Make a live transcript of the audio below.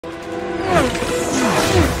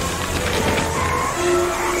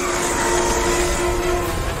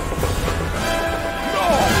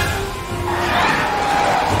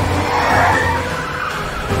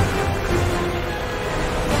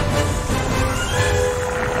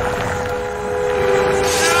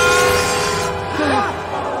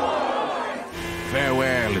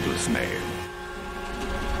Farewell, little snail.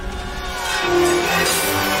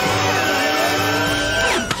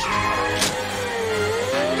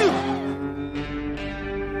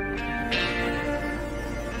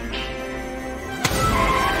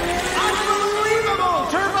 Unbelievable!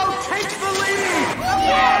 Turbo takes the lead!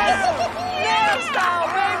 Yes, style,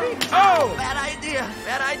 baby! Oh! Bad idea.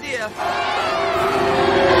 Bad idea.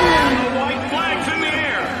 And the white flag's in the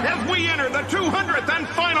air as we enter the 200th and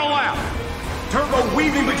final lap. Turbo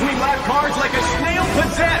weaving between lap cars like a snail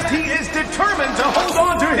possessed. He is determined to hold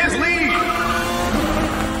on to his lead.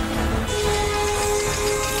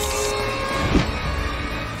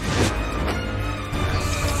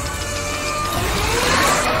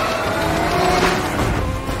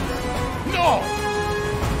 No!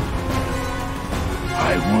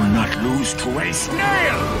 I will not lose to a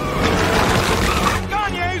snail!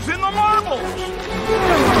 Gagne's in the marbles.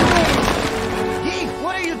 Guy,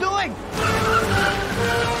 what are you doing?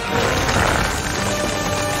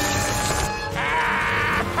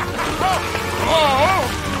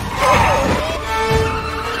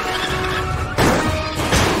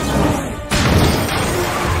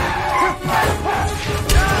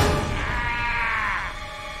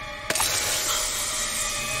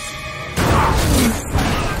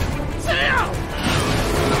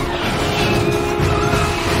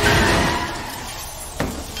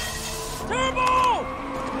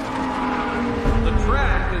 The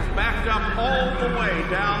track is backed up all the way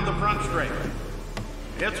down the front straight.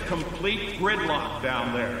 It's complete gridlock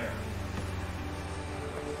down there.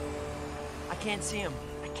 I can't see him.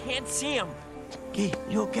 I can't see him. Guy,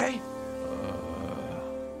 you okay?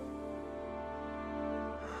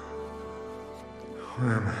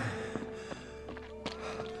 Where am I?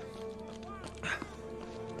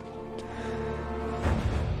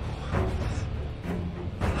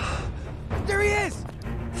 There he is!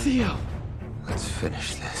 Theo, let's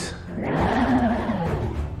finish this.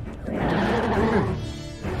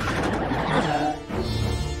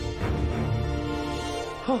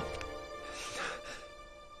 Oh.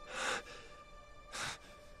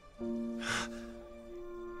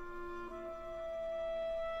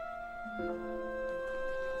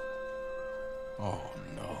 Oh,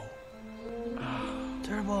 no.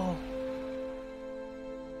 Turbo.